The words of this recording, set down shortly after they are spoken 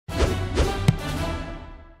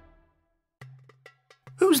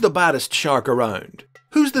Who's the baddest shark around?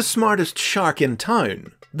 Who's the smartest shark in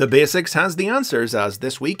town? The Basics has the answers, as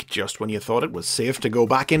this week, just when you thought it was safe to go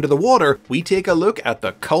back into the water, we take a look at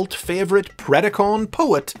the cult favourite Predacon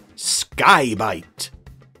poet, SKY-BYTE.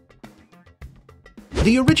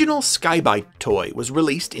 The original SKY-BYTE toy was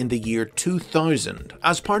released in the year 2000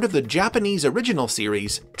 as part of the Japanese original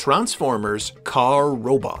series Transformers Car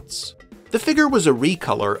Robots. The figure was a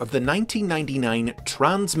recolor of the 1999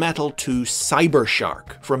 Transmetal 2 Cyber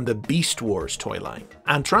Shark from the Beast Wars toy line,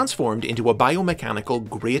 and transformed into a biomechanical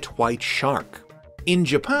great white shark. In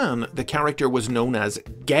Japan, the character was known as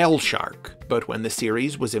Gel Shark, but when the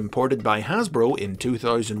series was imported by Hasbro in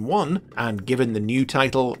 2001 and given the new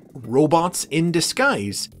title Robots in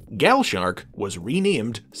Disguise, Gel Shark was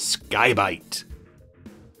renamed SKY-BYTE.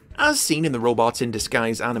 As seen in the Robots in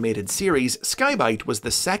Disguise animated series, SKY-BYTE was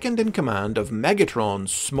the second in command of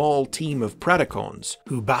Megatron's small team of Predacons,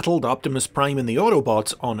 who battled Optimus Prime and the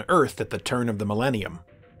Autobots on Earth at the turn of the millennium.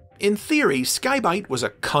 In theory, SKY-BYTE was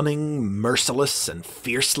a cunning, merciless, and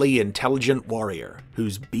fiercely intelligent warrior,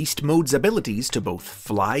 whose beast mode's abilities to both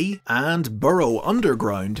fly and burrow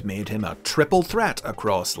underground made him a triple threat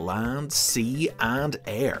across land, sea, and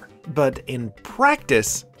air. But in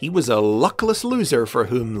practice, he was a luckless loser for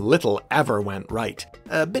whom little ever went right.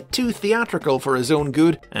 A bit too theatrical for his own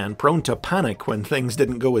good, and prone to panic when things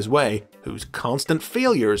didn't go his way, whose constant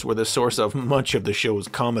failures were the source of much of the show's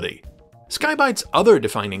comedy. SKY-BYTE's other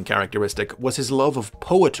defining characteristic was his love of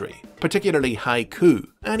poetry, particularly haiku,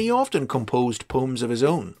 and he often composed poems of his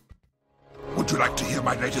own. Would you like to hear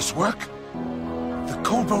my latest work? The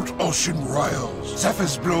cobalt ocean roils.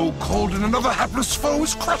 Zephyrs blow cold and another hapless foe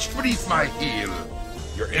is crushed beneath my heel.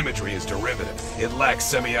 Your imagery is derivative. It lacks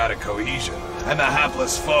semiotic cohesion, and the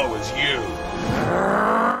hapless foe is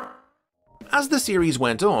you. As the series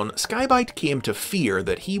went on, SKY-BYTE came to fear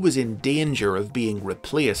that he was in danger of being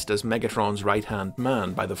replaced as Megatron's right-hand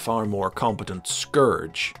man by the far more competent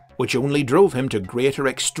Scourge, which only drove him to greater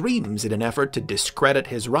extremes in an effort to discredit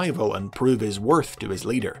his rival and prove his worth to his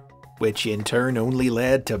leader, which in turn only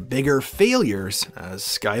led to bigger failures, as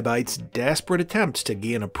SKY-BYTE's desperate attempts to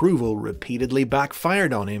gain approval repeatedly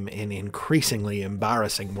backfired on him in increasingly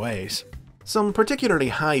embarrassing ways. Some particularly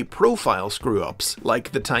high-profile screw-ups,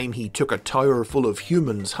 like the time he took a tower full of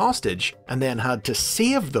humans hostage and then had to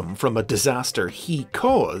save them from a disaster he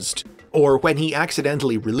caused, or when he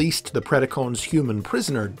accidentally released the Predacon's human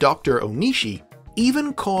prisoner Dr. Onishi,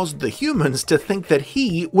 even caused the humans to think that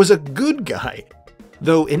he was a good guy.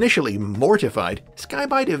 Though initially mortified,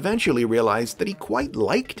 SKY-BYTE eventually realized that he quite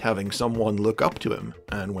liked having someone look up to him,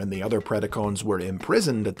 and when the other Predacons were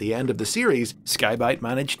imprisoned at the end of the series, SKY-BYTE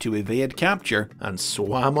managed to evade capture and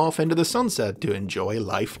swam off into the sunset to enjoy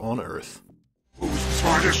life on Earth. Who's the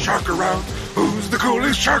smartest shark around? Who's the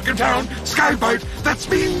coolest shark in town? SKY-BYTE, that's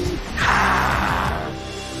me!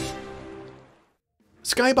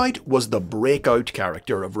 SKY-BYTE was the breakout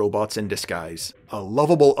character of Robots in Disguise, a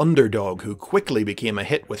lovable underdog who quickly became a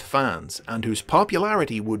hit with fans, and whose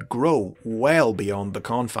popularity would grow well beyond the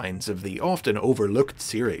confines of the often overlooked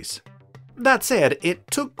series. That said, it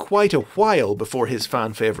took quite a while before his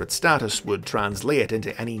fan-favourite status would translate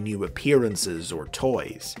into any new appearances or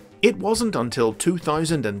toys. It wasn't until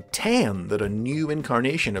 2010 that a new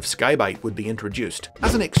incarnation of SKY-BYTE would be introduced,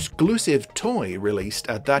 as an exclusive toy released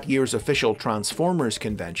at that year's official Transformers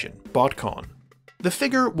convention, BotCon. The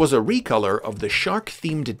figure was a recolor of the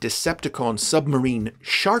shark-themed Decepticon submarine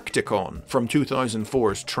Sharkticon from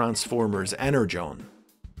 2004's Transformers Energon.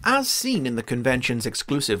 As seen in the convention's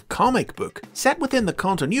exclusive comic book, set within the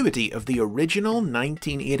continuity of the original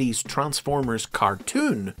 1980s Transformers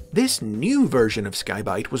cartoon, this new version of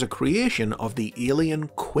SKY-BYTE was a creation of the alien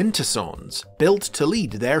Quintessons, built to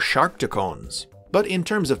lead their Sharkticons. But in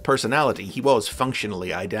terms of personality, he was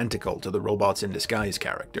functionally identical to the Robots in Disguise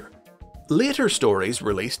character. Later stories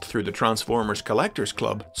released through the Transformers Collectors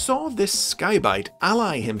Club saw this SKY-BYTE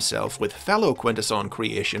ally himself with fellow Quintesson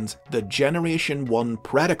creations, the Generation 1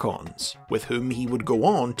 Predacons, with whom he would go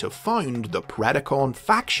on to found the Predacon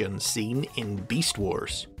faction seen in Beast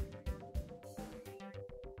Wars.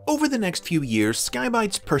 Over the next few years,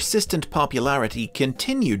 SKY-BYTE's persistent popularity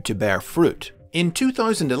continued to bear fruit. In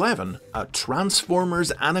 2011, a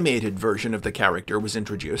Transformers animated version of the character was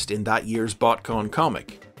introduced in that year's BotCon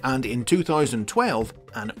comic, and in 2012,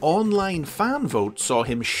 an online fan vote saw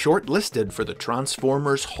him shortlisted for the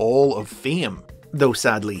Transformers Hall of Fame, though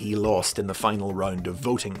sadly he lost in the final round of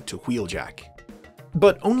voting to Wheeljack.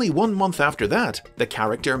 But only 1 month after that, the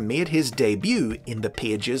character made his debut in the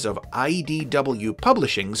pages of IDW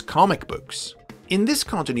Publishing's comic books. In this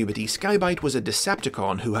continuity, SKY-BYTE was a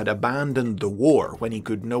Decepticon who had abandoned the war when he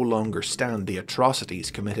could no longer stand the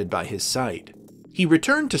atrocities committed by his side. He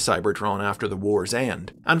returned to Cybertron after the war's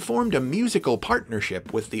end, and formed a musical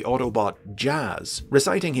partnership with the Autobot Jazz,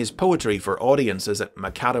 reciting his poetry for audiences at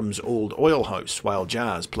McAdam's old oil house while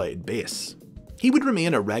Jazz played bass. He would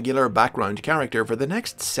remain a regular background character for the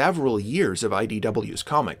next several years of IDW's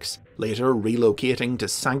comics, later relocating to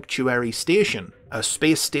Sanctuary Station, a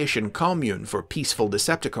space station commune for peaceful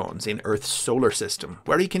Decepticons in Earth's solar system,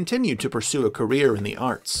 where he continued to pursue a career in the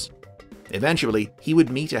arts. Eventually, he would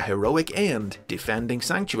meet a heroic end defending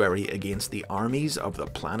Sanctuary against the armies of the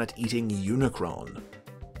planet-eating Unicron.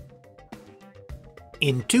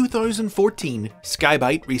 In 2014,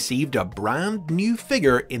 SKY-BYTE received a brand new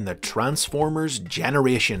figure in the Transformers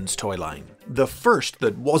Generations toy line, the first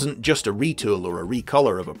that wasn't just a retool or a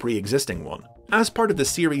recolor of a pre-existing one, as part of the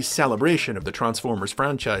series' celebration of the Transformers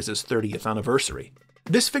franchise's 30th anniversary.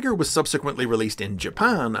 This figure was subsequently released in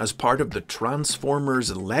Japan as part of the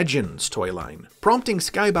Transformers Legends toy line, prompting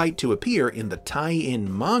SKY-BYTE to appear in the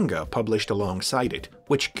tie-in manga published alongside it,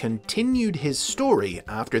 which continued his story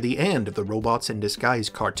after the end of the Robots in Disguise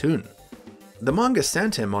cartoon. The manga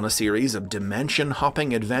sent him on a series of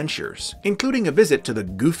dimension-hopping adventures, including a visit to the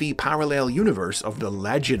goofy parallel universe of the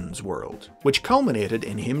Legends world, which culminated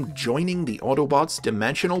in him joining the Autobots'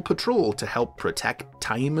 Dimensional Patrol to help protect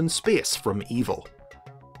time and space from evil.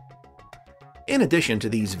 In addition to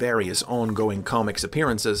these various ongoing comics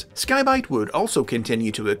appearances, SKY-BYTE would also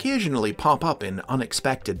continue to occasionally pop up in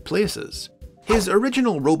unexpected places. His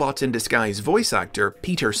original Robots in Disguise voice actor,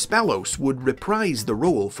 Peter Spellos, would reprise the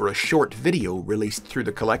role for a short video released through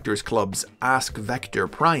the Collectors Club's Ask Vector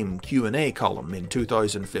Prime Q&A column in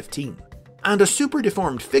 2015. And a super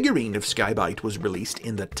deformed figurine of SKY-BYTE was released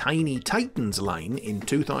in the Tiny Titans line in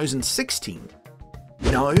 2016.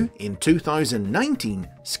 Now, in 2019,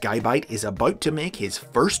 SKY-BYTE is about to make his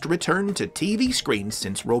first return to TV screens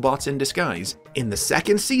since Robots in Disguise in the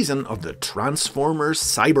second season of the Transformers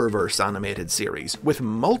Cyberverse animated series, with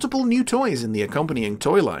multiple new toys in the accompanying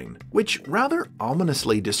toy line, which rather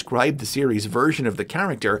ominously describe the series' version of the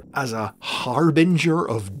character as a harbinger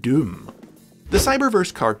of doom. The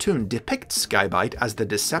Cyberverse cartoon depicts SKY-BYTE as the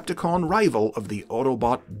Decepticon rival of the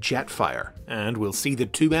Autobot Jetfire, and we'll see the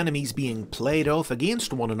two enemies being played off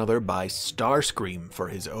against one another by Starscream for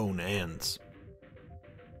his own ends.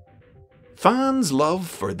 Fans' love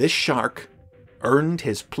for this shark earned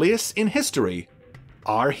his place in history,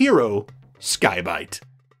 our hero, SKY-BYTE.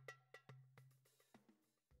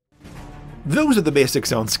 Those are the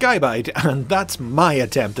basics on SKY-BYTE, and that's my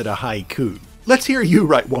attempt at a haiku. Let's hear you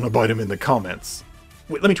write one about him in the comments.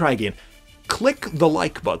 Wait, let me try again. Click the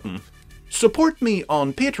like button, support me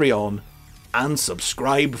on Patreon, and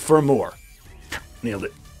subscribe for more. Nailed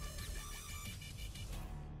it.